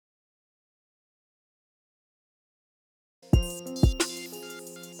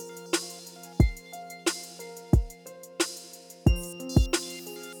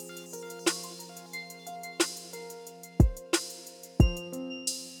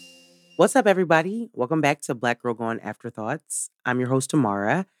What's up, everybody? Welcome back to Black Girl Gone Afterthoughts. I'm your host,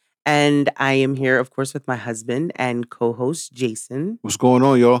 Tamara, and I am here, of course, with my husband and co host, Jason. What's going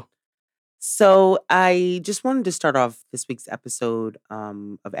on, y'all? So, I just wanted to start off this week's episode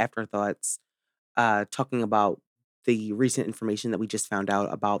of Afterthoughts talking about the recent information that we just found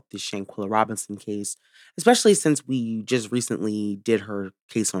out about the Shanquilla Robinson case, especially since we just recently did her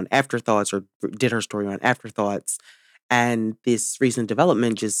case on Afterthoughts or did her story on Afterthoughts. And this recent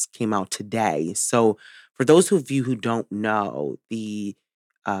development just came out today. So, for those of you who don't know, the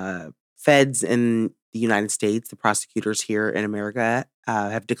feds in the United States, the prosecutors here in America,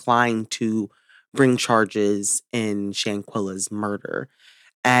 have declined to bring charges in Shanquilla's murder.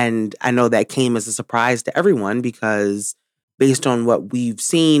 And I know that came as a surprise to everyone because based on what we've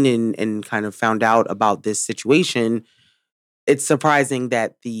seen and kind of found out about this situation, it's surprising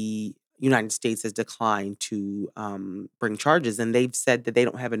that the United States has declined to bring charges. And they've said that they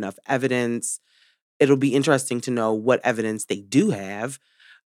don't have enough evidence. It'll be interesting to know what evidence they do have.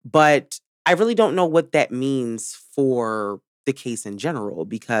 But I really don't know what that means for the case in general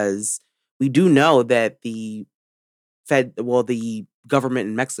because we do know that the government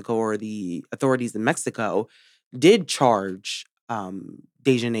in Mexico or the authorities in Mexico did charge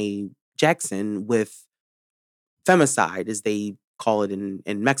Dejanay Jackson with femicide, as they call it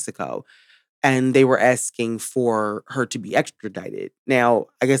in Mexico. And they were asking for her to be extradited. Now,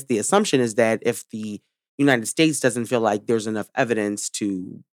 I guess the assumption is that if the United States doesn't feel like there's enough evidence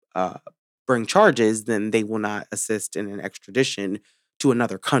to uh, bring charges, then they will not assist in an extradition to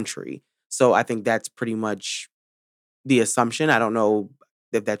another country. So I think that's pretty much the assumption. I don't know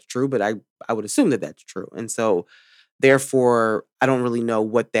if that's true, but I would assume that that's true. And so therefore, I don't really know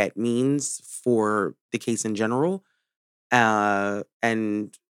what that means for the case in general.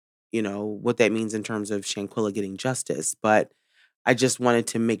 And what that means in terms of Shanquilla getting justice. But I just wanted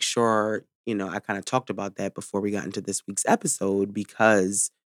to make sure, I kind of talked about that before we got into this week's episode because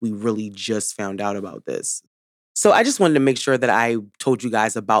we really just found out about this. So I just wanted to make sure that I told you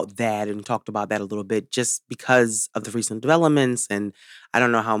guys about that and talked about that a little bit just because of the recent developments. And I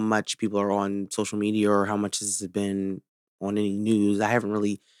don't know how much people are on social media or how much this has been on any news. I haven't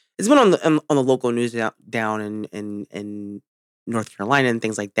really. It's been on the local news down in North Carolina and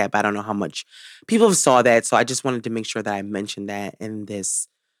things like that, but I don't know how much people have saw that. So I just wanted to make sure that I mentioned that in this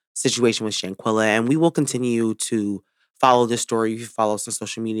situation with Shanquilla, and we will continue to follow this story. If you follow us on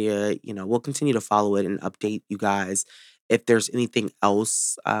social media, we'll continue to follow it and update you guys if there's anything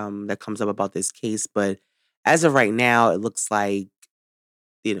else that comes up about this case. But as of right now, it looks like,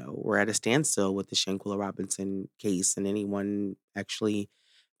 we're at a standstill with the Shanquilla Robinson case and anyone actually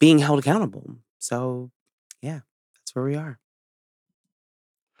being held accountable. So, yeah, that's where we are.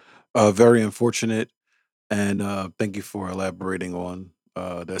 Very unfortunate, and thank you for elaborating on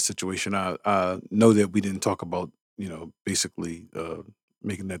that situation. I know that we didn't talk about, basically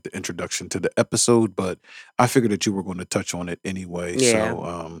making that the introduction to the episode, but I figured that you were going to touch on it anyway.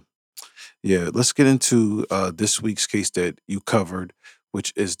 Yeah. Yeah, let's get into this week's case that you covered,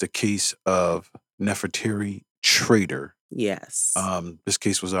 which is the case of Nefertiri Trader. Yes. This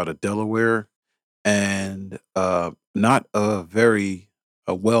case was out of Delaware, and not a very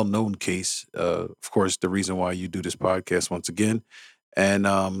a well-known case. Of course, the reason why you do this podcast once again,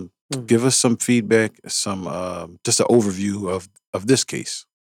 and give us some feedback, some just an overview of this case.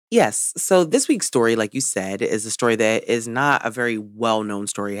 Yes. So this week's story, like you said, is a story that is not a very well known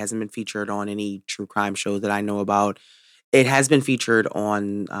story. It hasn't been featured on any true crime show that I know about. It has been featured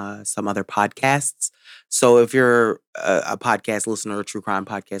on some other podcasts. So if you're a podcast listener, a true crime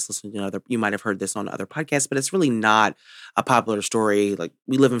podcast listener, you might have heard this on other podcasts, but it's really not a popular story. Like,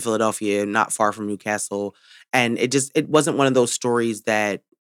 we live in Philadelphia, not far from Newcastle, and it wasn't one of those stories that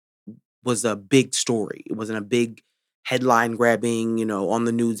was a big story. It wasn't a big headline grabbing, on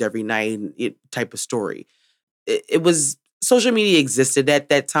the news every night type of story. It was social media existed at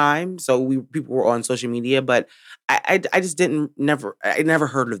that time, so people were on social media, but I just I never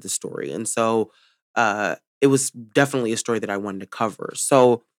heard of the story, and so it was definitely a story that I wanted to cover.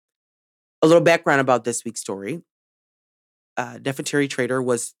 So a little background about this week's story. Nefertiri Trader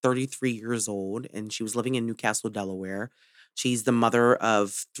was 33 years old, and she was living in Newcastle, Delaware. She's the mother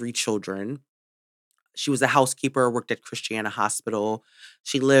of three children. She was a housekeeper, worked at Christiana Hospital.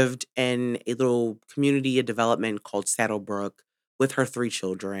 She lived in a little community, a development called Saddlebrook with her three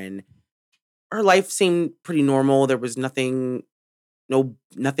children. Her life seemed pretty normal. There was nothing, no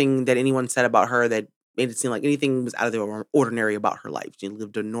nothing that anyone said about her that made it seem like anything was out of the ordinary about her life. She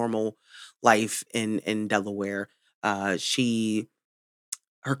lived a normal life in Delaware. She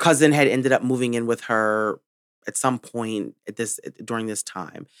Her cousin had ended up moving in with her at some point during this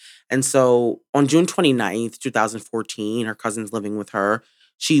time. And so on June 29th, 2014, her cousin's living with her.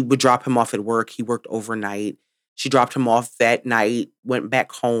 She would drop him off at work. He worked overnight. She dropped him off that night, went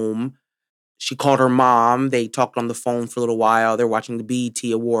back home. She called her mom. They talked on the phone for a little while. They're watching the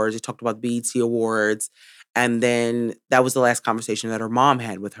BET Awards. They talked about the BET Awards. And then that was the last conversation that her mom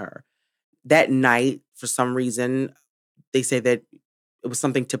had with her. That night, for some reason, they say that it was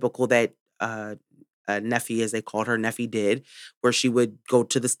something typical that Neffy, as they called her, Neffy did, where she would go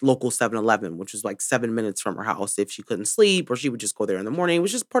to this local 7-Eleven, which was like 7 minutes from her house if she couldn't sleep, or she would just go there in the morning. It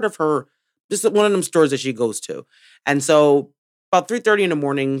was just part of her, just one of them stores that she goes to. And so about 3:30 in the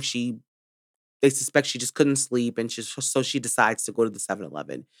morning, they suspect she just couldn't sleep, and so she decides to go to the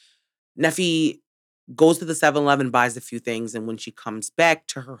 7-Eleven. Neffy goes to the 7-Eleven, buys a few things, and when she comes back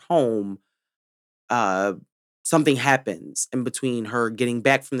to her home, uh, something happens in between her getting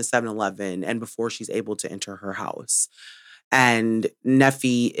back from the 7-Eleven and before she's able to enter her house. And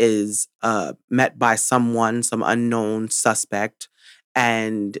Neffy is met by someone, some unknown suspect,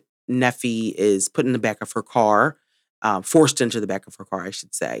 and Neffy is put in the back of her car, forced into the back of her car, I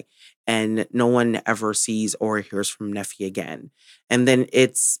should say. And no one ever sees or hears from Neffy again. And then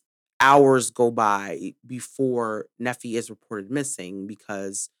it's hours go by before Neffy is reported missing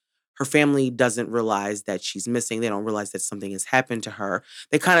because her family doesn't realize that she's missing. They don't realize that something has happened to her.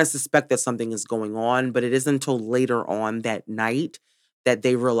 They kind of suspect that something is going on, but it isn't until later on that night that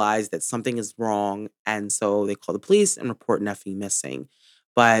they realize that something is wrong. And so they call the police and report Neffy missing.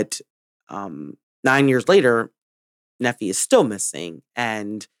 But 9 years later, Neffy is still missing.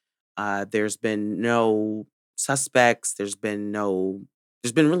 And there's been no suspects. There's been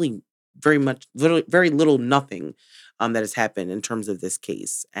really very little, nothing that has happened in terms of this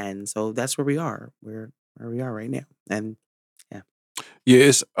case. And so that's where we are. We're where we are right now. And yeah.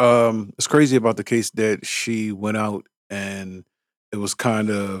 Yeah, it's crazy about the case that she went out and it was kind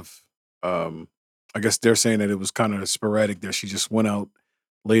of I guess they're saying that it was kind of sporadic that she just went out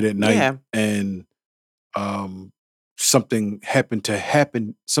late at night Yeah. and um something happened to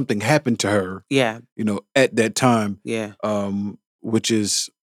her, Yeah. at that time, Yeah. which is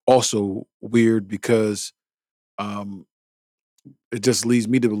also weird because um it just leads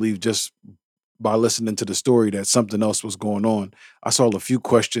me to believe just by listening to the story that something else was going on. I saw a few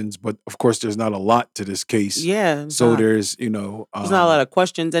questions, but of course there's not a lot to this case. Yeah. It's So not. there's, There's not a lot of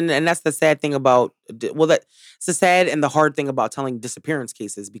questions, and that's the sad thing about that it's the sad and the hard thing about telling disappearance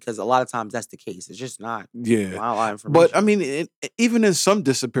cases because a lot of times that's the case. It's just yeah. not a lot of But I information. mean, even in some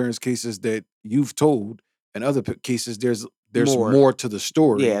disappearance cases that you've told and other cases there's More. more to the Yeah,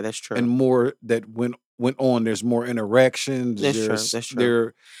 story that's and true. more that went on. There's more interactions, That's true. That's true. there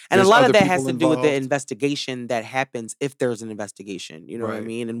And a there's lot of other that has people to do with the involved. investigation that happens if there's an investigation, you know what I Right.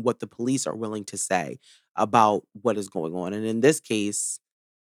 mean? And what the police are willing to say about what is going on. And in this case,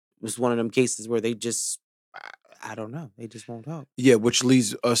 it was one of them cases where they just, I don't know, they just won't talk. Yeah, which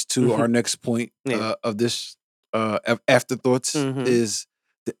leads us to our next point Yeah. of this afterthoughts Hmm. is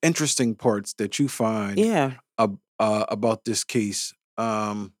the interesting parts that you find Yeah. about this case.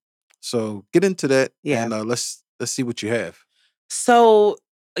 So get into that Yeah. and let's see what you have. So,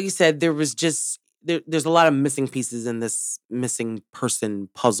 like you said, there's a lot of missing pieces in this missing person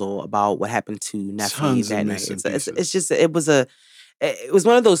puzzle about what happened to Neffy Tons of that night. missing It's pieces. just it was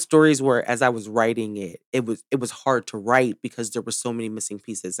one of those stories where as I was writing it, it was hard to write because there were so many missing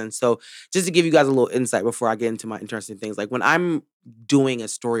pieces. And so just to give you guys a little insight before I get into my interesting things, like when I'm doing a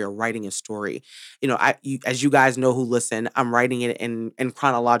story or writing a story, as you guys know who listen, I'm writing it in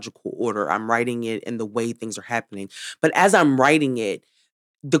chronological order. I'm writing it in the way things are happening. But as I'm writing it,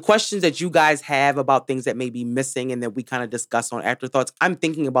 the questions that you guys have about things that may be missing and that we kind of discuss on afterthoughts, I'm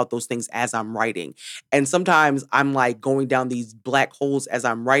thinking about those things as I'm writing. And sometimes I'm like going down these black holes as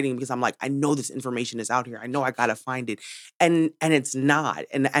I'm writing because I'm like, I know this information is out here. I know I gotta find it. And it's not.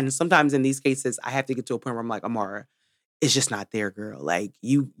 And sometimes in these cases, I have to get to a point where I'm like, Amara, it's just not there, girl. Like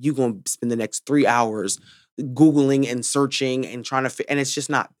you gonna spend the next 3 hours Googling and searching and trying to and it's just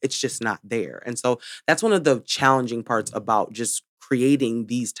not there. And so that's one of the challenging parts about just creating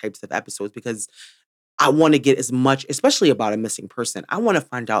these types of episodes because I want to get as much, especially about a missing person. I want to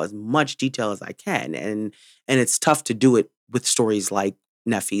find out as much detail as I can. And it's tough to do it with stories like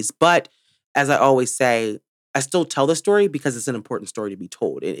Neffy's. But as I always say, I still tell the story because it's an important story to be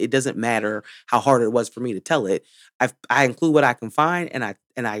told. It doesn't matter how hard it was for me to tell it. I include what I can find and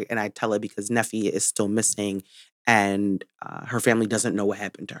I tell it because Neffy is still missing and her family doesn't know what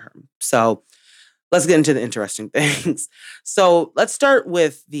happened to her. So let's get into the interesting things. So let's start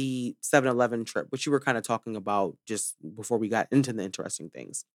with the 7-Eleven trip, which you were kind of talking about just before we got into the interesting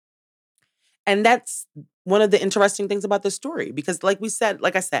things. And that's one of the interesting things about this story because like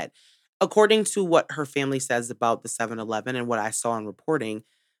I said, according to what her family says about the 7-Eleven and what I saw in reporting,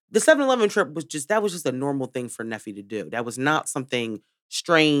 the 7-Eleven trip was just a normal thing for Neffy to do. That was not something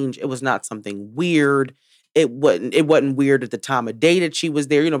strange. It was not something weird. It wasn't weird at the time of day that she was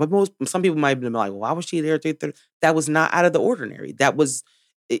there, but some people might have been like, well, why was she there at 3:30? That was not out of the ordinary.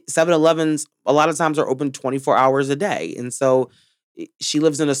 7-Elevens a lot of times are open 24 hours a day. And so she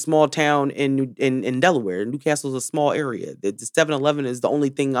lives in a small town in Delaware. Newcastle's a small area. The 7-Eleven is the only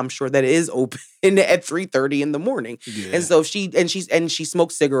thing I'm sure that is open at 3:30 in the morning. And Yeah. so she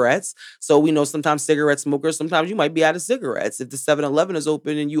smokes cigarettes. So we know sometimes cigarette smokers, sometimes you might be out of cigarettes. If the 7-Eleven is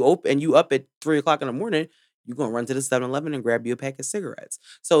open and you up at 3 o'clock in the morning, you're gonna run to the 7-Eleven and grab you a pack of cigarettes.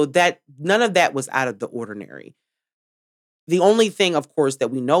 So that none of that was out of the ordinary. The only thing, of course, that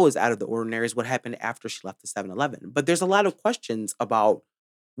we know is out of the ordinary is what happened after she left the 7-Eleven. But there's a lot of questions about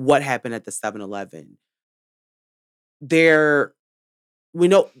what happened at the 7-Eleven. There we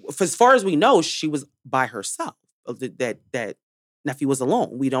know as far as we know, she was by herself. That Nephew was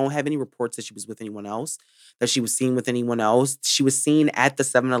alone. We don't have any reports that she was with anyone else, that she was seen with anyone else. She was seen at the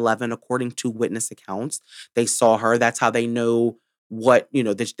 7-Eleven according to witness accounts. They saw her. That's how they know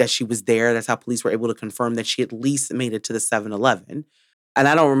that she was there. That's how police were able to confirm that she at least made it to the 7-Eleven. And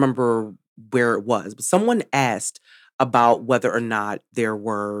I don't remember where it was, but someone asked about whether or not there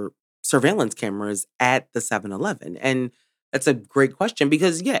were surveillance cameras at the 7-Eleven. And that's a great question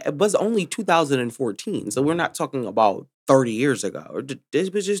because, yeah, it was only 2014. So we're not talking about 30 years ago.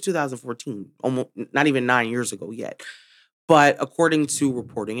 This was just 2014, almost not even 9 years ago yet. But according to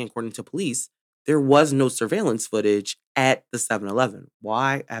reporting, according to police, there was no surveillance footage at the 7-Eleven.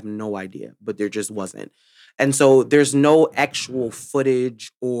 Why? I have no idea, but there just wasn't. And so there's no actual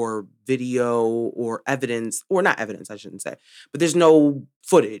footage or video or evidence, or not evidence, I shouldn't say, but there's no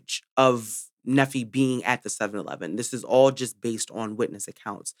footage of Neffy being at the 7-Eleven. This is all just based on witness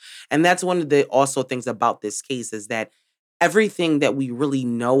accounts. And that's one of the also things about this case is that everything that we really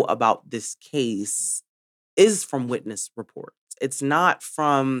know about this case is from witness reports. It's not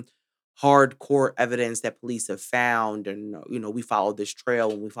from hardcore evidence that police have found and we followed this trail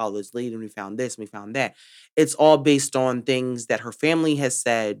and we followed this lead and we found this and we found that. It's all based on things that her family has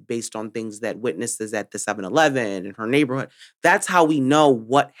said, based on things that witnesses at the 7-Eleven in her neighborhood. That's how we know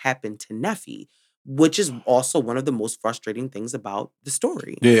what happened to Neffy, which is also one of the most frustrating things about the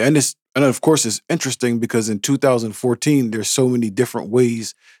story. Yeah, and of course it's interesting because in 2014 there's so many different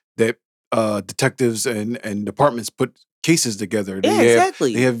ways that detectives and departments put cases together. Yeah, They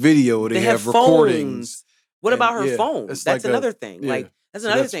exactly. have video, they They have have recordings, phones. What and about her yeah, phone? it's That's like a another thing. yeah. Like, that's So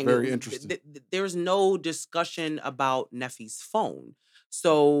another that's thing. very interesting. There's no discussion about Neffy's phone.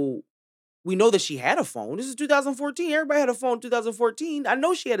 So we know that she had a phone. This is 2014. Everybody had a phone in 2014. I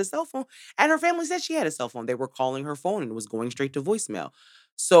know she had a cell phone. And her family said she had a cell phone. They were calling her phone and it was going straight to voicemail.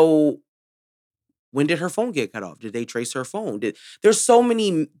 So when did her phone get cut off? Did they trace her phone? There's so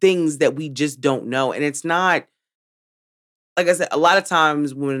many things that we just don't know. And it's not, like I said, a lot of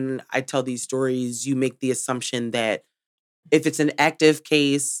times when I tell these stories, you make the assumption that if it's an active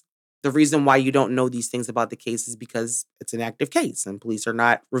case, the reason why you don't know these things about the case is because it's an active case and police are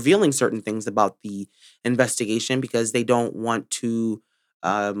not revealing certain things about the investigation because they don't want to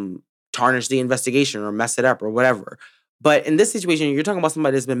tarnish the investigation or mess it up or whatever. But in this situation, you're talking about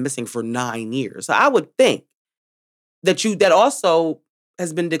somebody that's been missing for 9 years. So I would think that also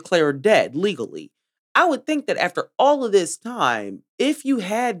has been declared dead legally. I would think that after all of this time, if you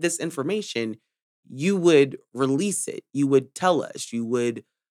had this information, you would release it. You would tell us. You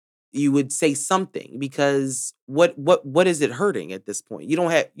would say something because what is it hurting at this point?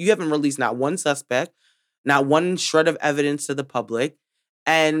 You haven't released not one suspect, not one shred of evidence to the public.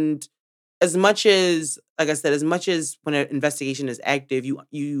 And as much as, like I said, as much as when an investigation is active,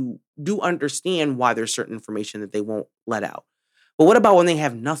 you do understand why there's certain information that they won't let out. But what about when they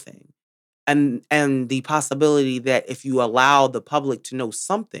have nothing? And the possibility that if you allow the public to know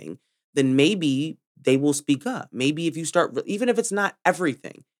something, then maybe they will speak up. Maybe if you start, even if it's not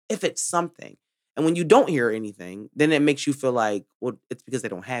everything, if it's something, and when you don't hear anything, then it makes you feel like, well, it's because they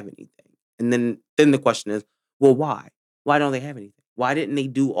don't have anything. And then the question is, well, why? Why don't they have anything? Why didn't they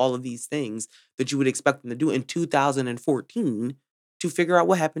do all of these things that you would expect them to do in 2014 to figure out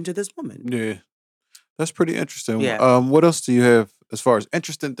what happened to this woman? Yeah, that's pretty interesting. Yeah. What else do you have as far as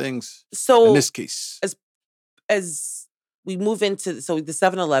interesting things in So this case? as as we move into the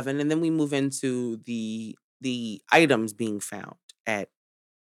 7-Eleven, and then we move into the items being found at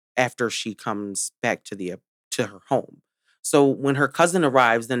after she comes back to her home. So when her cousin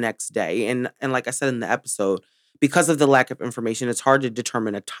arrives the next day, and like I said in the episode, because of the lack of information, it's hard to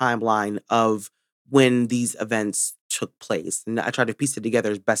determine a timeline of when these events took place. And I tried to piece it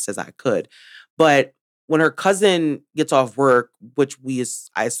together as best as I could. But when her cousin gets off work, which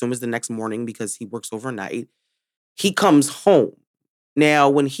I assume is the next morning because he works overnight, he comes home. Now,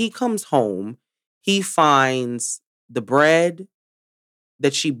 when he comes home, he finds the bread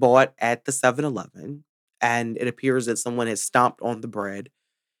that she bought at the 7-Eleven, and it appears that someone has stomped on the bread.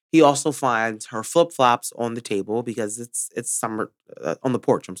 He also finds her flip-flops on the table because it's summer on the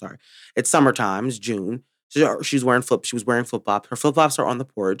porch, I'm sorry. It's summertime, it's June. She was wearing flip-flops. Her flip-flops are on the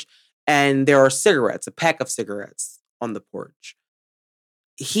porch, and there are cigarettes, a pack of cigarettes on the porch.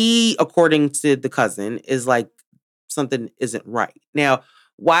 He, according to the cousin, is like, something isn't right. Now,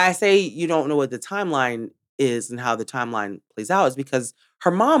 why I say you don't know what the timeline is and how the timeline plays out is because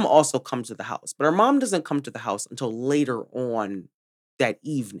her mom also comes to the house, but her mom doesn't come to the house until later on that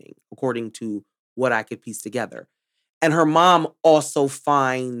evening, according to what I could piece together. And her mom also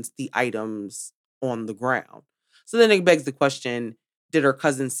finds the items on the ground. So then it begs the question, did her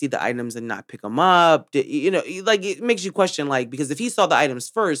cousin see the items and not pick them up? Like it makes you question, like, because if he saw the items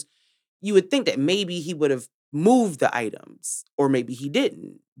first, you would think that maybe he would have moved the items or maybe he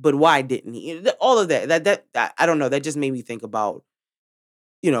didn't. But why didn't he? All of that I don't know. That just made me think about,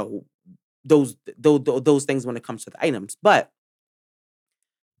 you know, those things when it comes to the items. But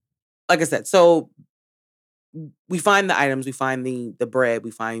like I said, so we find the items, we find the bread,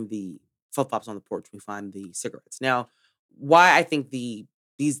 we find the flip flops on the porch, we find the cigarettes. Now, why I think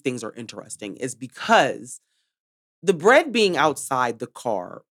these things are interesting is because the bread being outside the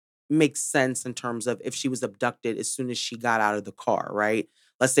car makes sense in terms of if she was abducted as soon as she got out of the car, right?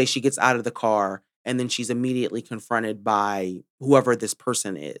 Let's say she gets out of the car and then she's immediately confronted by whoever this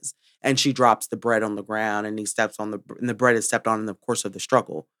person is, and she drops the bread on the ground and and the bread is stepped on in the course of the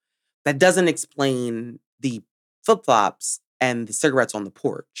struggle. That doesn't explain the flip-flops and the cigarettes on the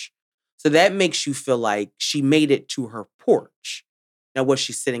porch. So that makes you feel like she made it to her porch. Now, was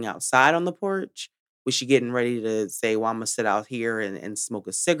she sitting outside on the porch? Was she getting ready to say, well, I'm going to sit out here and smoke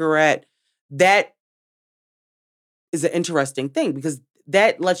a cigarette? That is an interesting thing because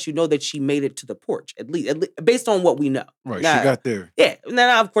that lets you know that she made it to the porch, at least based on what we know. Right. She Now, got there. yeah.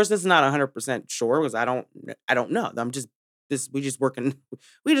 Now, of course, this is not 100% sure because I don't know. I'm just we just working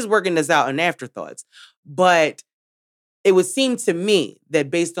we just working this out in afterthoughts. But it would seem to me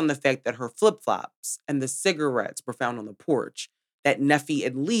that based on the fact that her flip-flops and the cigarettes were found on the porch, that Neffy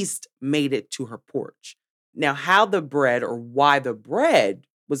at least made it to her porch. Now, how the bread or why the bread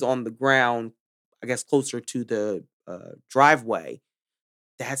was on the ground, I guess closer to the driveway,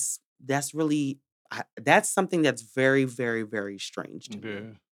 that's really that's something that's very, very, very strange to me. Yeah.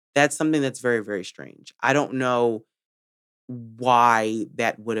 That's something that's very, very strange. I don't know why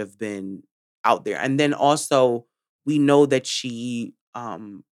that would have been out there. And then also, we know that she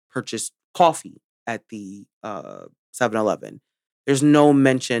purchased coffee at the 7-Eleven. There's no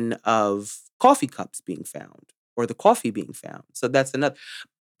mention of coffee cups being found or the coffee being found. So that's another.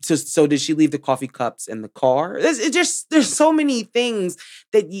 So did she leave the coffee cups in the car? There's so many things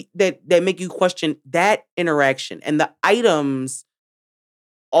that make you question that interaction and the items,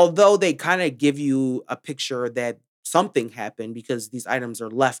 although they kind of give you a picture that something happened because these items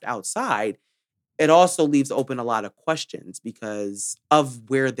are left outside, it also leaves open a lot of questions because of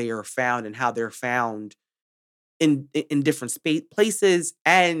where they are found and how they're found in different places,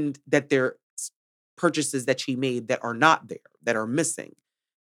 and that they're purchases that she made that are not there, that are missing.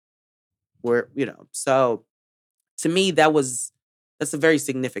 Where, so to me, that's a very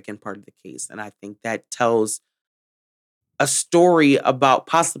significant part of the case. And I think that tells a story about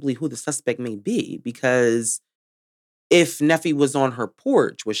possibly who the suspect may be, because if Neffy was on her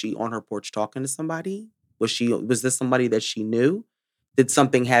porch, was she on her porch talking to somebody? Was this somebody that she knew? Did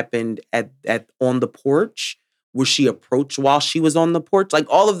something happen at on the porch? Was she approached while she was on the porch? Like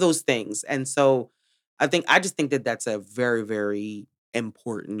all of those things. And so I just think that that's a very, very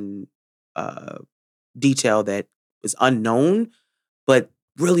important uh detail that is unknown, but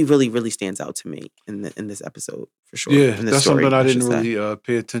really, really, really stands out to me in this episode for sure. Yeah, In this that's something story, I I should didn't say. really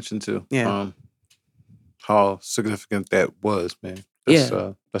pay attention to. Yeah. How significant that was, man.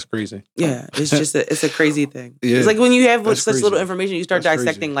 Yeah. That's crazy. Yeah, it's a crazy thing. It's Yeah, like when you have that's such little crazy. information, you start That's crazy.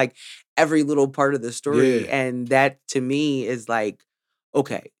 dissecting like every little part of the story, Yeah, and that to me is like,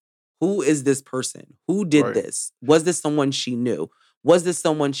 okay, who is this person? Who did right. this? Was this someone she knew? Was this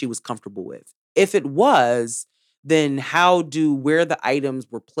someone she was comfortable with? If it was, then how do where the items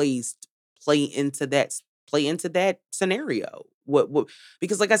were placed play into that scenario? What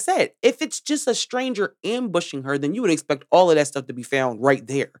because like I said, if it's just a stranger ambushing her, then you would expect all of that stuff to be found right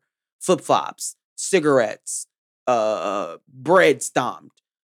there. Flip-flops, cigarettes, bread stomped.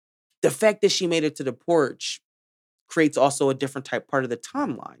 The fact that she made it to the porch creates also a different type part of the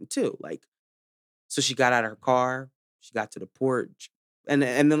timeline too. Like, so she got out of her car, she got to the porch, and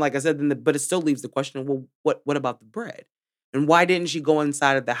then like I said, but it still leaves the question: well, what about the bread? And why didn't she go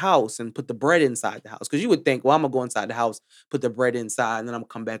inside of the house and put the bread inside the house? Because you would think, well, I'm gonna go inside the house, put the bread inside, and then I'm gonna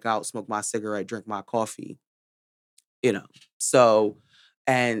come back out, smoke my cigarette, drink my coffee, you know. So,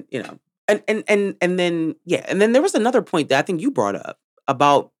 and you know, and then yeah, and then there was another point that I think you brought up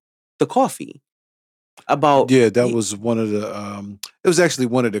about the coffee. About Yeah, that was one of the it was actually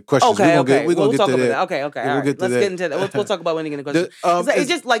one of the questions. Okay, okay. We're Well, gonna we'll get talk to about that. that. Okay, okay. Yeah, All we'll right. get to Let's get into that. We'll talk about winning in the question. It's is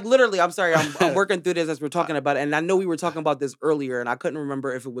just like literally. I'm sorry. I'm working through this as we're uh, talking about it, and I know we were talking about this earlier, and I couldn't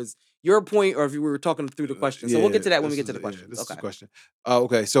remember if it was your point or if you were talking through the question. So we'll yeah, get to that when we get to the questions. this is a Okay. question.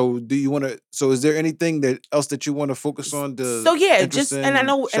 Okay, so do you want to? So is there anything that else that you want to focus on? The So yeah, just interesting, and I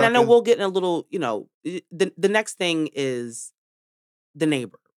know shocking. we'll get in a little. The next thing is the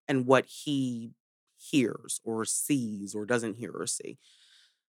neighbor and what he hears or sees or doesn't hear or see.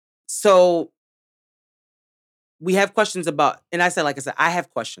 So we have questions about, and like I said, I have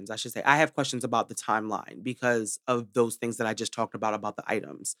questions. I should say, I have questions about the timeline because of those things that I just talked about the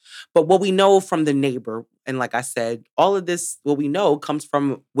items. But what we know from the neighbor, and like I said, all of this, what we know comes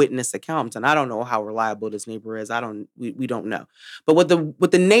from witness accounts, and I don't know how reliable this neighbor is. We don't know. But what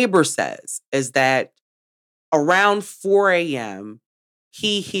the neighbor says is that around 4 a.m.,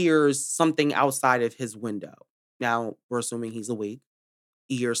 he hears something outside of his window. Now we're assuming he's awake.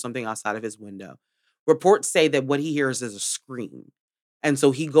 He hears something outside of his window. Reports say that what he hears is a scream. And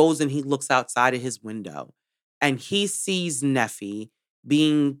so he goes and he looks outside of his window and he sees Neffy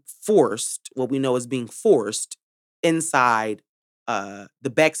being forced, what we know is being forced inside the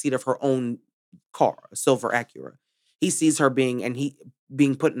backseat of her own car, a silver Acura. He sees her being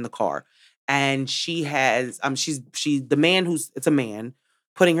put in the car. And she has the man it's a man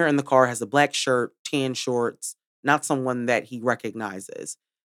putting her in the car has a black shirt, tan shorts, not someone that he recognizes.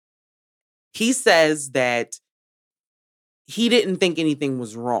 He says that he didn't think anything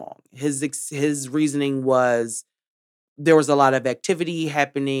was wrong. His reasoning was there was a lot of activity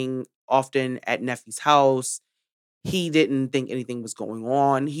happening often at Neffy's house. He didn't think anything was going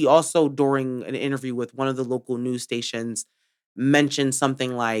on. He also, during an interview with one of the local news stations, mentioned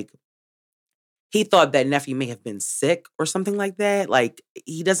something like he thought that Neffy may have been sick or something like that. Like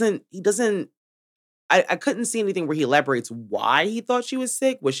he doesn't I couldn't see anything where he elaborates why he thought she was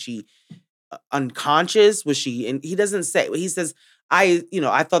sick. Was she unconscious? Was she? And he doesn't say. He says, I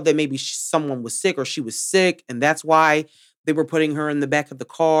thought that maybe someone was sick or she was sick, and that's why they were putting her in the back of the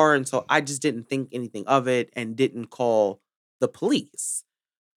car. And so I just didn't think anything of it and didn't call the police.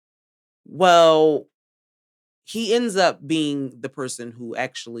 Well, he ends up being the person who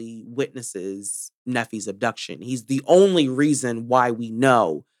actually witnesses Neffy's abduction. He's the only reason why we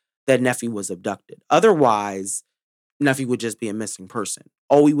know that Neffy was abducted. Otherwise, Neffy would just be a missing person.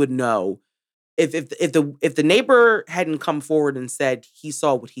 All we would know if the neighbor hadn't come forward and said he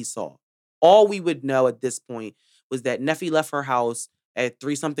saw what he saw, all we would know at this point was that Neffy left her house at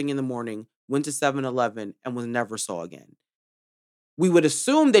 3 something in the morning, went to 7-Eleven, and was never saw again. We would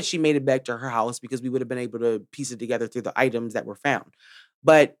assume that she made it back to her house because we would have been able to piece it together through the items that were found.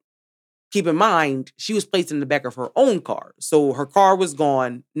 But keep in mind, she was placed in the back of her own car. So her car was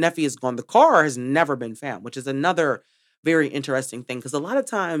gone. Neffy is gone. The car has never been found, which is another very interesting thing because a lot of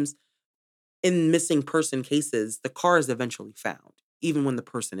times in missing person cases, the car is eventually found, even when the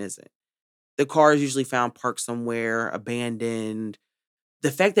person isn't. The car is usually found parked somewhere, abandoned.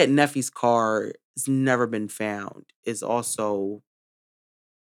 The fact that Neffy's car has never been found is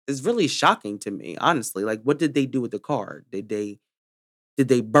really shocking to me, honestly. Like, what did they do with the car? Did they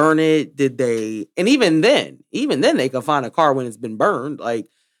burn it? Did they? And even then, they can find a car when it's been burned. Like,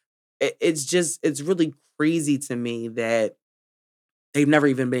 it's really crazy to me that they've never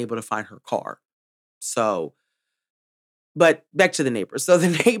even been able to find her car. So, but back to the neighbor. So the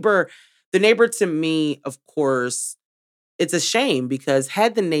neighbor to me, of course, it's a shame because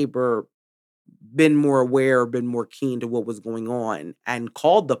had the neighbor been more aware, been more keen to what was going on and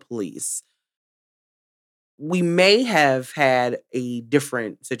called the police, we may have had a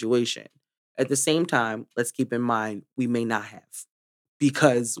different situation. At the same time, let's keep in mind we may not have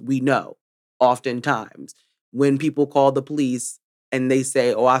because we know oftentimes when people call the police and they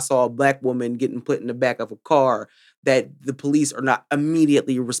say, "Oh, I saw a black woman getting put in the back of a car," that the police are not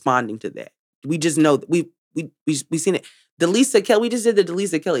immediately responding to that. We just know that we seen it. Delisa Kelly, we just did the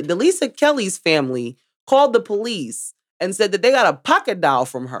Delisa Kelly. Delisa Kelly's family called the police and said that they got a pocket dial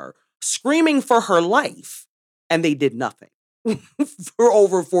from her, screaming for her life, and they did nothing. for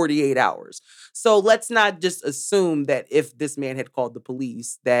over 48 hours. So let's not just assume that if this man had called the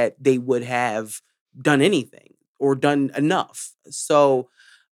police that they would have done anything or done enough. So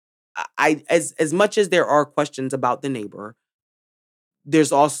as much as there are questions about the neighbor,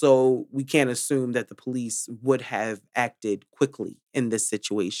 there's also we can't assume that the police would have acted quickly in this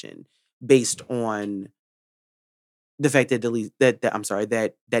situation based on the fact that that I'm sorry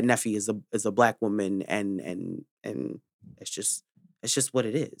that Neffy is a black woman and it's just what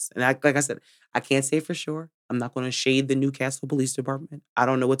it is. And like I said, I can't say for sure. I'm not going to shade the Newcastle Police Department. I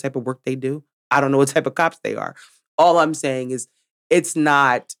don't know what type of work they do. I don't know what type of cops they are. All I'm saying is it's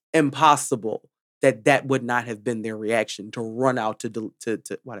not impossible that that would not have been their reaction to run out to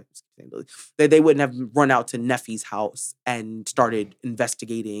what I was saying, that they wouldn't have run out to Neffy's house and started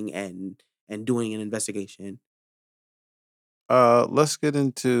investigating and doing an investigation. Let's get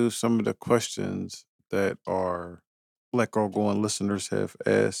into some of the questions that our Black Girl Going listeners have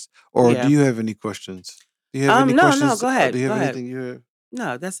asked. Or do Yeah. you have any questions? Do you have any No, no, questions? go Do ahead. you Go have ahead. anything you have?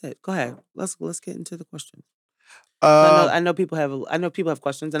 No, that's it. Go ahead. Let's get into the questions. Um, I know people have I know people have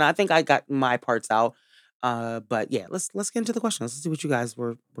questions, and I think I got my parts out. But yeah, let's get into the questions. Let's see what you guys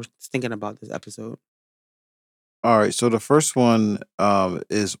were thinking about this episode. all right. So the first one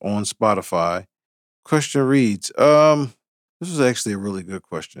is on Spotify. Question reads, this was actually a really good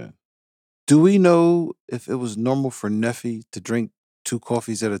question. Do we know if it was normal for Neffy to drink two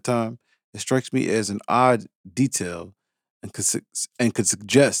coffees at a time? It strikes me as an odd detail and could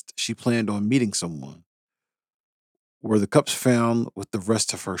suggest she planned on meeting someone. Were the cups found with the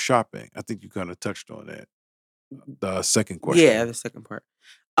rest of her shopping? I think you kind of touched on that. The second Yeah, question. the second part.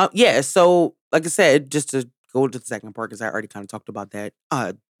 Yeah. So, like I said, just to go to the second part because I already kind of talked about that.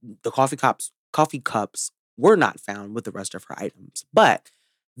 The coffee cups were not found with the rest of her items, but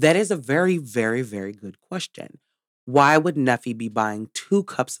that is a very, very, very good question. Why would Neffy be buying 2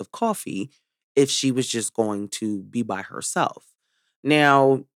 cups of coffee if she was just going to be by herself?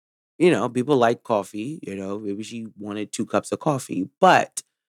 Now, people like coffee. Maybe she wanted 2 cups of coffee, but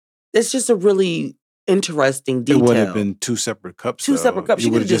it's just a really interesting It wouldn't have detail. been two separate cups 2 separate though. cups. She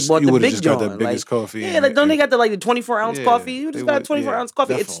could have just bought the big Got that John. Like, biggest coffee yeah, like don't they and got the 24-ounce yeah, coffee? You they just got a would 24 yeah, ounce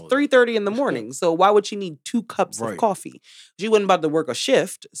coffee. It's definitely. 3:30 in the morning. So why would she need 2 cups of Right. coffee? She wasn't about to work a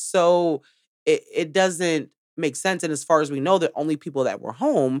shift. So it doesn't make sense. And as far as we know, the only people that were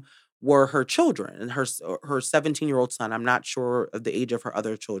home were her children and her 17-year-old son. I'm not sure of the age of her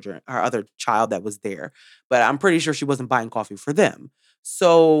other children, her other child that was there, but I'm pretty sure she wasn't buying coffee for them.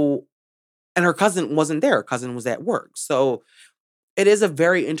 So and her cousin wasn't there. Her cousin was at work. So it is a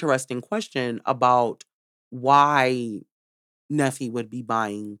very interesting question about why Neffy would be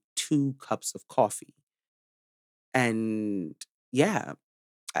buying 2 cups of coffee. And yeah,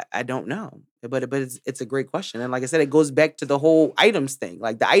 I don't know. But it's a great question. And like I said, it goes back to the whole items thing.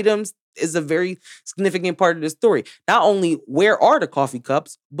 Like the items is a very significant part of the story. Not only where are the coffee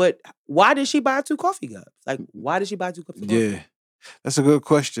cups, but why did she buy 2 coffee cups? Like why did she buy 2 cups of coffee? Yeah. That's a good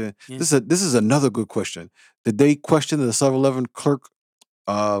question. Yeah. This is another good question. Did they question the 7-Eleven clerk?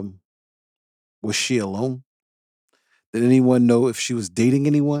 Um, was she alone? Did anyone know if she was dating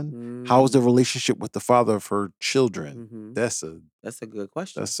anyone? How was the Mm, relationship with the father of her children? hmm That's a That's a good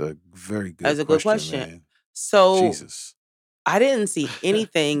question. that's a very That's good a good question, question. man. So Jesus. I didn't see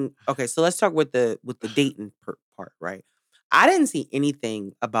anything. Okay, so let's talk with the dating part, right? I didn't see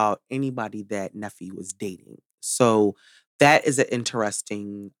anything about anybody that Neffy was dating. So that is an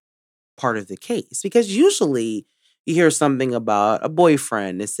interesting part of the case because usually you hear something about a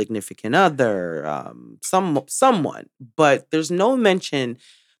boyfriend, a significant other, someone, but there's no mention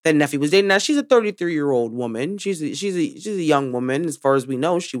that Neffy was dating. Now she's a 33-year-old woman. She's a young woman as far as we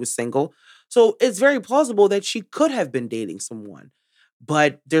know. She was single, so it's very plausible that she could have been dating someone,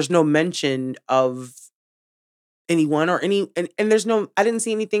 but there's no mention of anyone or and there's no I didn't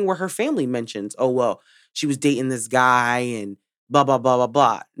see anything where her family mentions, oh well, she was dating this guy and blah blah blah blah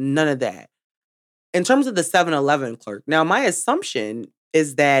blah. None of that. In terms of the 7-Eleven clerk, now my assumption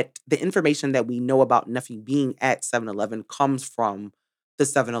is that the information that we know about Nuffy being at 7-Eleven comes from the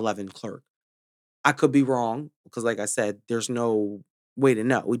 7-Eleven clerk. I could be wrong because like I said, there's no way to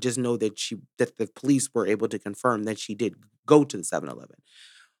know. We just know that the police were able to confirm that she did go to the 7-Eleven.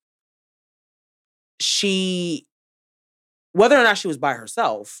 She Whether or not she was by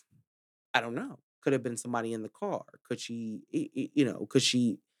herself, I don't know. Could have been somebody in the car. Could she, could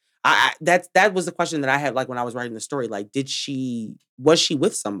she? That was the question that I had. Like when I was writing the story, like, was she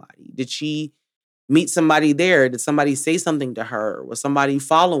with somebody? Did she meet somebody there? Did somebody say something to her? Was somebody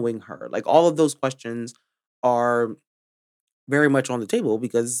following her? Like all of those questions are very much on the table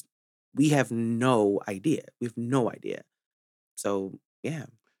because we have no idea. We have no idea. So, yeah.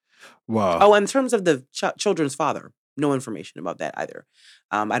 Wow. Oh, in terms of the children's father, no information about that either.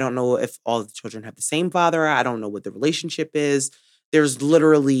 I don't know if all of the children have the same father. I don't know what the relationship is. There's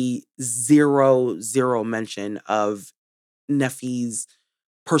literally zero mention of Neffy's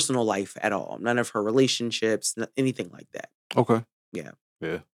personal life at all. None of her relationships, anything like that. Okay. Yeah.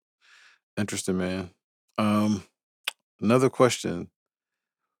 Yeah. Interesting, man. Um, Another question.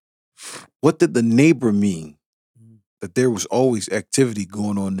 What did the neighbor mean that there was always activity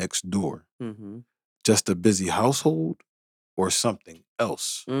going on next door? Mm-hmm. Just a busy household or something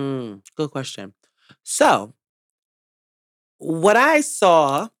else? Good question. So, what I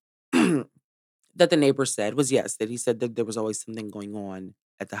saw that the neighbor said was yes, that he said that there was always something going on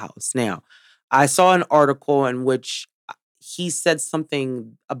at the house. Now, I saw an article in which he said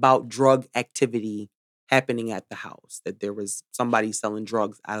something about drug activity happening at the house, that there was somebody selling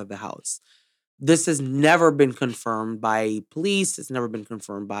drugs out of the house. This has never been confirmed by police. It's never been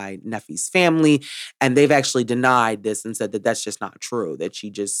confirmed by Neffy's family, and they've actually denied this and said that that's just not true. That she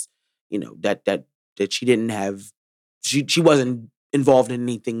just, that she didn't have, she wasn't involved in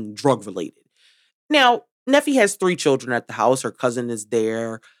anything drug related. Now, Neffy has 3 children at the house. Her cousin is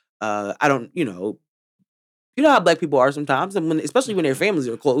there. I don't, you know how black people are sometimes, and especially when their families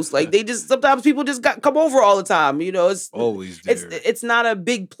are close, like they just sometimes people just come over all the time. Always It's there. it's not a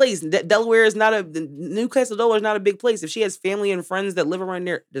big place. Delaware is not Newcastle, Delaware is not a big place. If she has family and friends that live around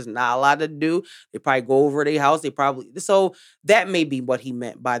there, there's not a lot to do. They probably go over to their house. So that may be what he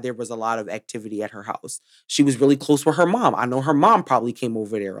meant by there was a lot of activity at her house. She was really close with her mom. I know her mom probably came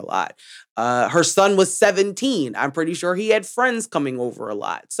over there a lot. Her son was 17. I'm pretty sure he had friends coming over a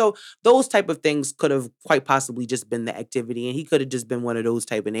lot. So those type of things could have quite possibly just been the activity, and he could have just been one of those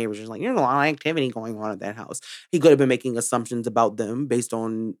type of neighbors, just like there's a lot of activity going on at that house. He could have been making assumptions about them based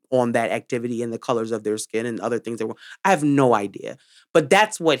on that activity and the colors of their skin and other things that were. I have no idea, but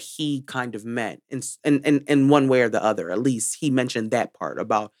that's what he kind of meant, in one way or the other. At least he mentioned that part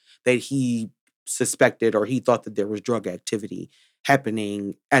about that he suspected or he thought that there was drug activity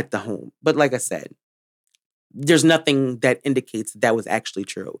happening at the home. But like I said, there's nothing that indicates that was actually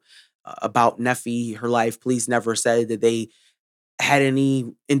true about Neffy, her life. Police never said that they had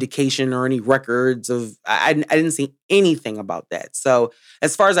any indication or any records of. I didn't see anything about that. So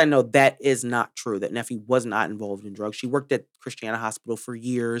as far as I know, that is not true. That Neffy was not involved in drugs. She worked at Christiana Hospital for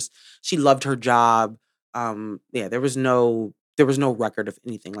years. She loved her job. Yeah, there was no record of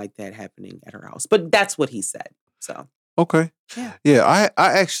anything like that happening at her house. But that's what he said. So Okay. yeah. Yeah,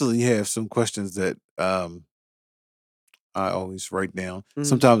 I actually have some questions that I always write down. Mm-hmm.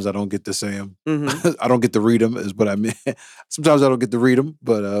 Sometimes I don't get to say them. Mm-hmm. I don't get to read them is what I mean. Sometimes I don't get to read them,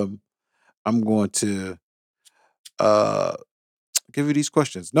 but I'm going to uh give you these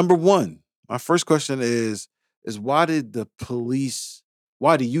questions. Number 1, my first question is why do you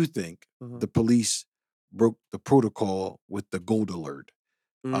think Mm-hmm. the police broke the protocol with the gold alert?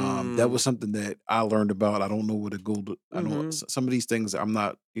 That Mm, was something that I learned about. I don't know what a I know mhm. some of these things I'm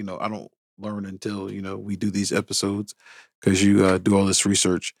not, I don't learn until, we do these episodes because you do all this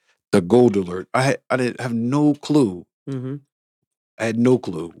research. The gold alert. I didn't have no clue. Mhm. I had no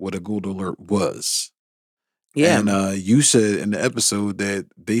clue what a gold alert was. Yeah. And you said in the episode that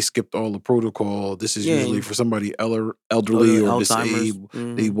they skipped all the protocol. This is usually Yeah. for somebody Oh, elderly the or Alzheimer's.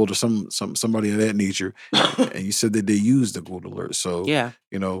 Mhm. disabled or somebody of that nature. And you said that they used the gold alert. So, Yeah.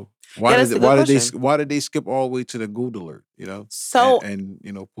 why Yeah, did that's a good question. why did they skip all the way to the gold alert? So, And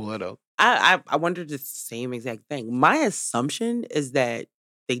pull that up. I wondered the same exact thing. My assumption is that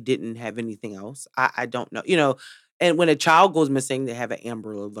they didn't have anything else. I don't know. And when a child goes missing, they have an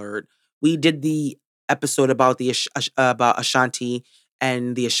Amber Alert. We did the episode about about Ashanti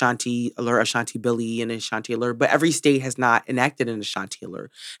and the Ashanti Alert, Ashanti Billy and Ashanti Alert, but every state has not enacted an Ashanti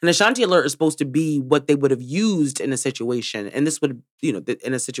Alert. An Ashanti Alert is supposed to be what they would have used in a situation, and this would,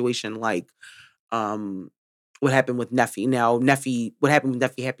 in a situation like um, what happened with Neffy. Now, what happened with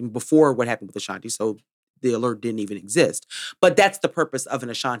Neffy happened before what happened with Ashanti, so the alert didn't even exist. But that's the purpose of an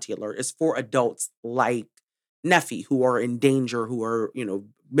Ashanti alert, is for adults like Neffy who are in danger, who are,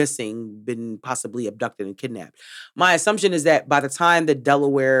 missing, been possibly abducted and kidnapped. My assumption is that by the time the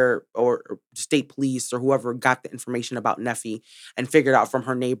Delaware or state police or whoever got the information about Neffy and figured out from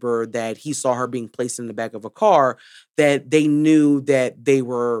her neighbor that he saw her being placed in the back of a car, that they knew that they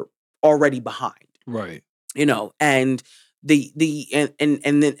were already behind, Right. and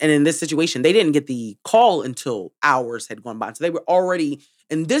and in this situation they didn't get the call until hours had gone by, so they were already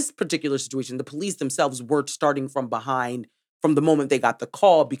in this particular situation. The police themselves were starting from behind from the moment they got the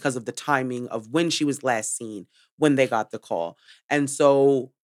call because of the timing of when she was last seen when they got the call. And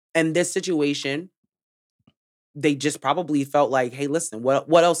so in this situation, they just probably felt like, hey, listen,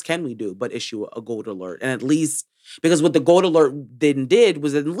 what else can we do but issue a gold alert? And at least because what the gold alert then did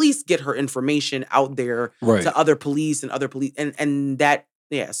was at least get her information out there Right. to other police and other police and that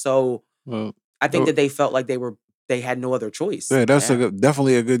yeah. So Well, I think oh, that they felt like they had no other choice. yeah, that's Yeah.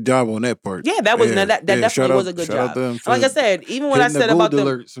 definitely a good job on that part. Yeah, that was Yeah, that yeah. definitely was a good Shout out job. to them And like for I said, even when I hitting the said gold about them,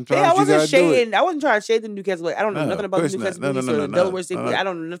 alert. yeah, I Sometimes you wasn't gotta do it. shading. I wasn't trying to shade the Newcastle. I don't know No, nothing of about the course not. Newcastle No, no, police no, or no, the no. Delaware State Police. No. I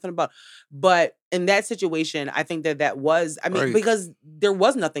don't know nothing about. But in that situation, I think that was. I mean, Right, because there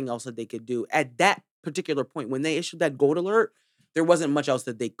was nothing else that they could do at that particular point when they issued that gold alert. There wasn't much else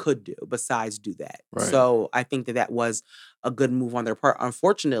that they could do besides do that. right. So I think that was a good move on their part.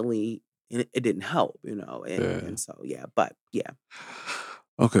 Unfortunately, it didn't help, and Yeah. and so yeah. But yeah.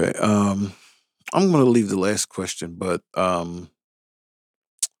 Okay. I'm gonna leave the last question, but I'm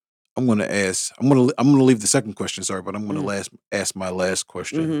gonna leave the second question, sorry, but I'm gonna Mm-hmm. ask my last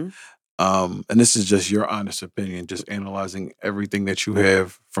question. Mm-hmm. And this is just your honest opinion, just analyzing everything that you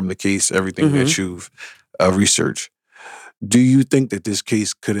have from the case, everything Mm-hmm. that you've researched. Do you think that this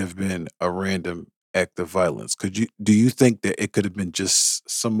case could have been a random act of violence? Do you think that it could have been just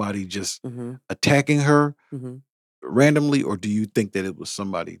somebody just Mm-hmm. attacking her Mm-hmm. randomly, or do you think that it was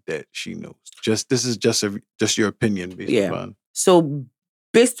somebody that she knows? This is just your opinion based Yeah. upon. So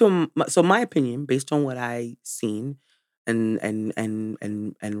based on my opinion, based on what I seen and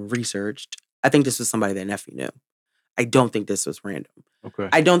researched, I think this was somebody that nephew knew. I don't think this was random. Okay.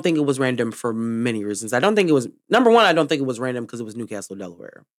 I don't think it was random for many reasons. I don't think it was number one. I don't think it was random because it was Newcastle,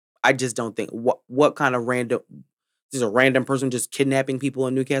 Delaware. I just don't think what kind of random. Just a random person just kidnapping people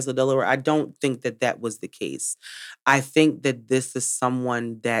in Newcastle, Delaware. I don't think that was the case. I think that this is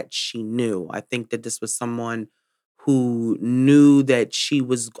someone that she knew. I think that this was someone who knew that she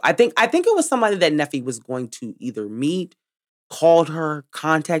was. I think it was somebody that Neffy was going to either meet, called her,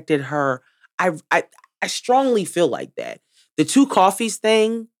 contacted her. I I I strongly feel like that. The two coffees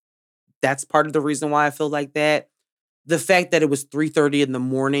thing, that's part of the reason why I feel like that. The fact that it was 3:30 in the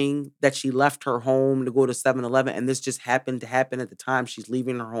morning that she left her home to go to 7-Eleven, and this just happened to happen at the time she's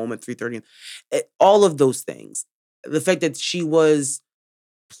leaving her home at 3:30. All of those things. The fact that she was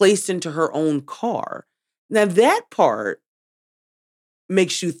placed into her own car. Now that part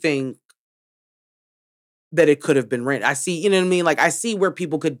makes you think that it could have been random. I see, you know what I mean? Like I see where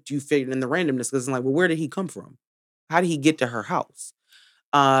people could do figure in the randomness because it's like, well, where did he come from? How did he get to her house?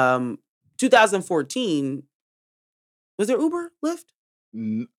 Um, 2014, was there Uber, Lyft?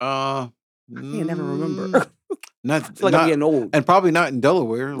 N I can't never remember. mm, I not feel like I'm not getting old. and probably not in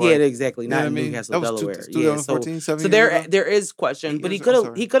Delaware, Yeah, like, exactly. you know Not what I in mean? Newcastle, That was Delaware. Yeah. So 2014, 7 so years there ago? there is question, 8 but years ago? I'm he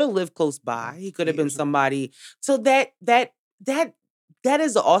sorry. could have lived close by. He could have 8 been years ago? somebody. So that that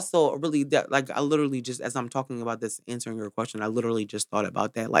is also a really that like I literally just as I'm talking about this, answering your question, I literally just thought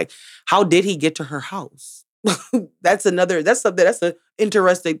about that. Like, how did he get to her house? That's an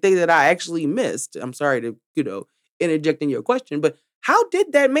interesting thing that I actually missed. I'm sorry to, interject in your question, but how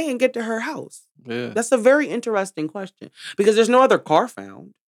did that man get to her house? Yeah, That's a very interesting question because there's no other car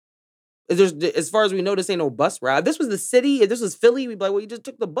found. As far as we know, this ain't no bus route. If this was the city, if this was Philly, we'd be like, well, he just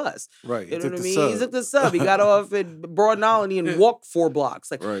took the bus. right, he You know took what I the mean? He sub. took the sub. He got off at Broad Colony and walked 4 blocks.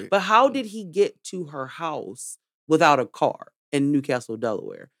 Like, Right. but how did he get to her house without a car in Newcastle,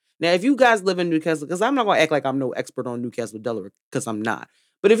 Delaware? Now, if you guys live in Newcastle, because I'm not gonna act like I'm no expert on Newcastle, Delaware, because I'm not.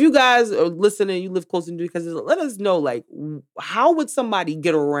 But if you guys are listening, you live close to Newcastle, let us know, like, how would somebody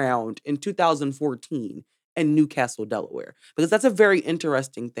get around in 2014 in Newcastle, Delaware? Because that's a very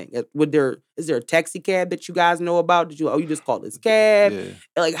interesting thing. Is there a taxi cab that you guys know about? You just call this cab? Yeah.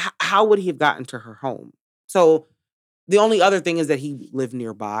 Like how would he have gotten to her home? So the only other thing is that he lived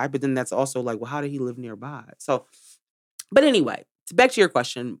nearby, but then that's also like, well, how did he live nearby? So, but anyway, back to your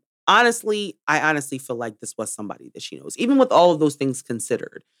question. Honestly, I honestly feel like this was somebody that she knows. Even with all of those things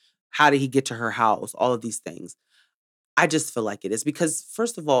considered, how did he get to her house? All of these things. I just feel like it is because,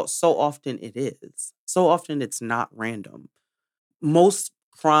 first of all, so often it is. So often it's not random. Most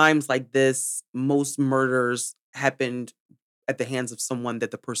crimes like this, most murders happened at the hands of someone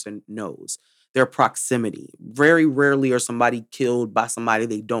that the person knows, their proximity. Very rarely are somebody killed by somebody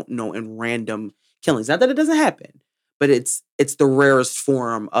they don't know in random killings. Not that it doesn't happen, but it's the rarest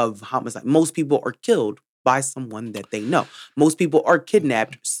form of homicide. Most people are killed by someone that they know. Most people are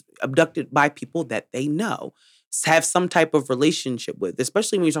kidnapped, abducted by people that they know, have some type of relationship with,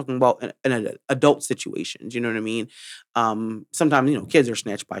 especially when you're talking about an adult situations. You know what I mean? Sometimes kids are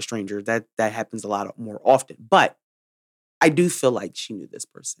snatched by strangers. That happens a lot more often. But I do feel like she knew this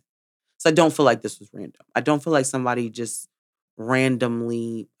person. So I don't feel like this was random. I don't feel like somebody just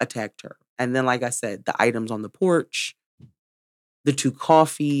randomly attacked her. And then, like I said, the items on the porch, the two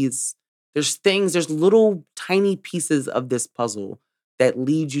coffees. there's little tiny pieces of this puzzle that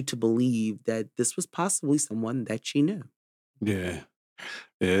lead you to believe that this was possibly someone that she knew. Yeah.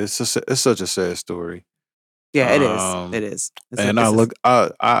 Yeah, it's such a sad story. Yeah, it is. It Um, is. and It's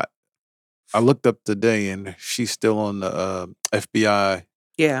a I looked up today, and she's still on the FBI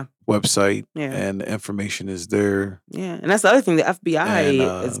yeah, website, yeah. and the information is there. Yeah, and that's the other thing. The And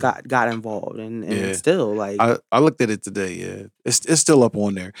FBI has got involved, and yeah, still like I looked at it today. Yeah, it's still up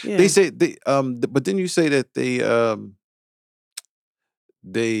on there. They yeah. say but then you say that they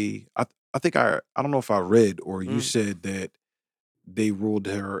I think I don't know if I read or you Mm. said that they ruled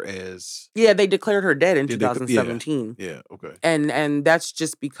her as Yeah, they declared her dead in yeah 2017, yeah okay. and that's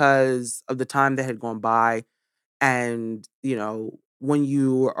just because of the time that had gone by. And, when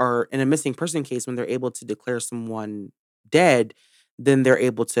you are in a missing person case, when they're able to declare someone dead, then they're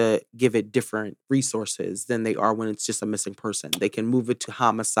able to give it different resources than they are when it's just a missing person. They can move it to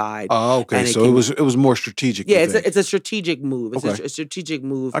homicide, Oh, okay. and it So can it was more strategic. yeah, You it's a think? it's a strategic move. It's Okay, a strategic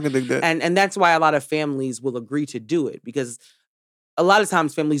move, I can dig that. and that's why a lot of families will agree to do it, because a lot of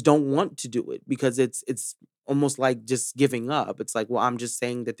times families don't want to do it because it's almost like just giving up. It's like, well, I'm just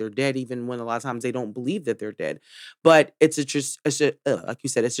saying that they're dead, even when a lot of times they don't believe that they're dead. But like you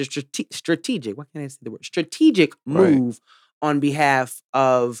said, it's a strategic. Why can't I say the word strategic Right. move on behalf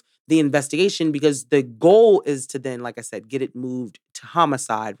of the investigation, because the goal is to then, like I said, get it moved to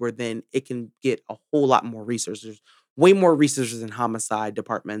homicide, where then it can get a whole lot more resources. Way more resources in homicide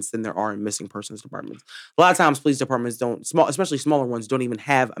departments than there are in missing persons departments. A lot of times police departments don't especially smaller ones, don't even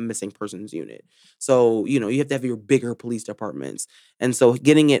have a missing persons unit. So, you have to have your bigger police departments. And so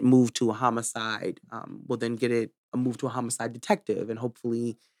getting it moved to a homicide will then get it moved to a homicide detective and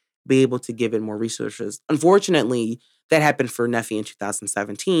hopefully be able to give it more resources. Unfortunately, that happened for Neffy in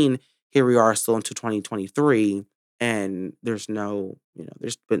 2017. Here we are still into 2023, and there's no,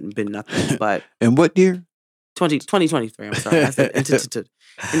 there's been nothing but And what year? 2023. I'm sorry. I said into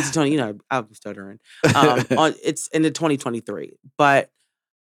 20, I'm stuttering. It's into 2023. But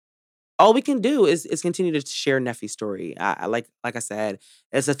all we can do is continue to share Neffy's story. I like I said,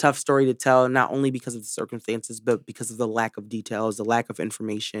 it's a tough story to tell, not only because of the circumstances, but because of the lack of details, the lack of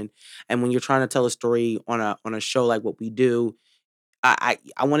information. And when you're trying to tell a story on a show like what we do, I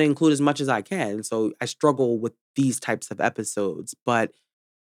want to include as much as I can. So I struggle with these types of episodes, but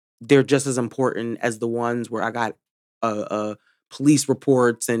they're just as important as the ones where I got police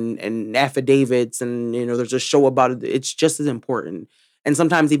reports and affidavits, and there's a show about it. It's just as important, and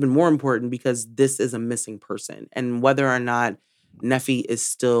sometimes even more important, because this is a missing person, and whether or not Neffy is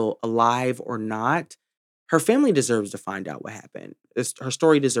still alive or not, her family deserves to find out what happened. Her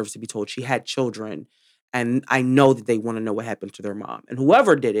story deserves to be told. She had children, and I know that they want to know what happened to their mom, and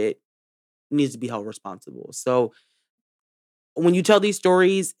whoever did it needs to be held responsible. So when you tell these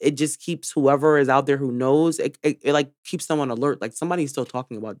stories, it just keeps whoever is out there who knows, it like keeps someone alert. Like, somebody's still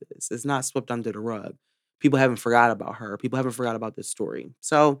talking about this. It's not swept under the rug. People haven't forgot about her. People haven't forgot about this story.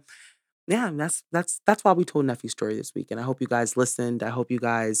 So yeah, that's why we told Nephew's story this week. And I hope you guys listened. I hope you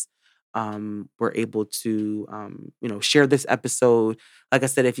guys were able to share this episode. Like I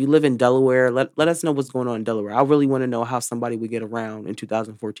said, if you live in Delaware, let us know what's going on in Delaware. I really want to know how somebody would get around in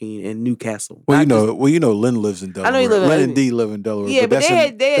 2014 in Newcastle. Not just Lynn lives in I know you Delaware. live Lynn in and Dee live in Delaware, yeah, but but they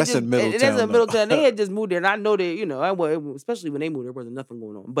had that's just in that's Middletown in though. Middletown. They had just moved there, and I know that especially when they moved, there wasn't nothing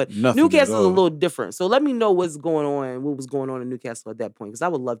going on. But Nothing at Newcastle's a all. little different. So let me know what's going on, what was going on in Newcastle at that point, because I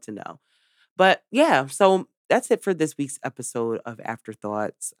would love to know. But yeah, so that's it for this week's episode of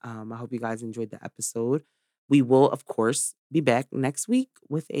Afterthoughts. I hope you guys enjoyed the episode. We will, of course, be back next week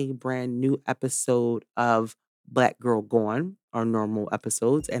with a brand new episode of Black Girl Gone, our normal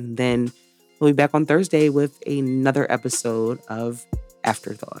episodes. And then we'll be back on Thursday with another episode of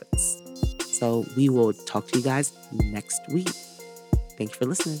Afterthoughts. So we will talk to you guys next week. Thank you for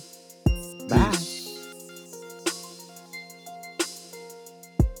listening. Bye. Peace.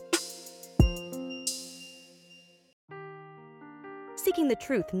 Seeking the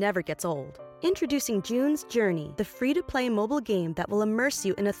truth never gets old. Introducing June's Journey, the free-to-play mobile game that will immerse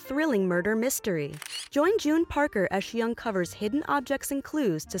you in a thrilling murder mystery. Join June Parker as she uncovers hidden objects and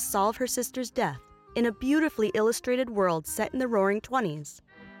clues to solve her sister's death in a beautifully illustrated world set in the Roaring '20s.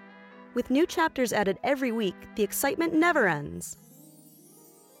 With new chapters added every week, the excitement never ends.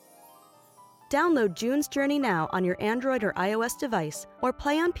 Download June's Journey now on your Android or iOS device, or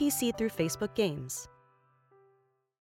play on PC through Facebook Games.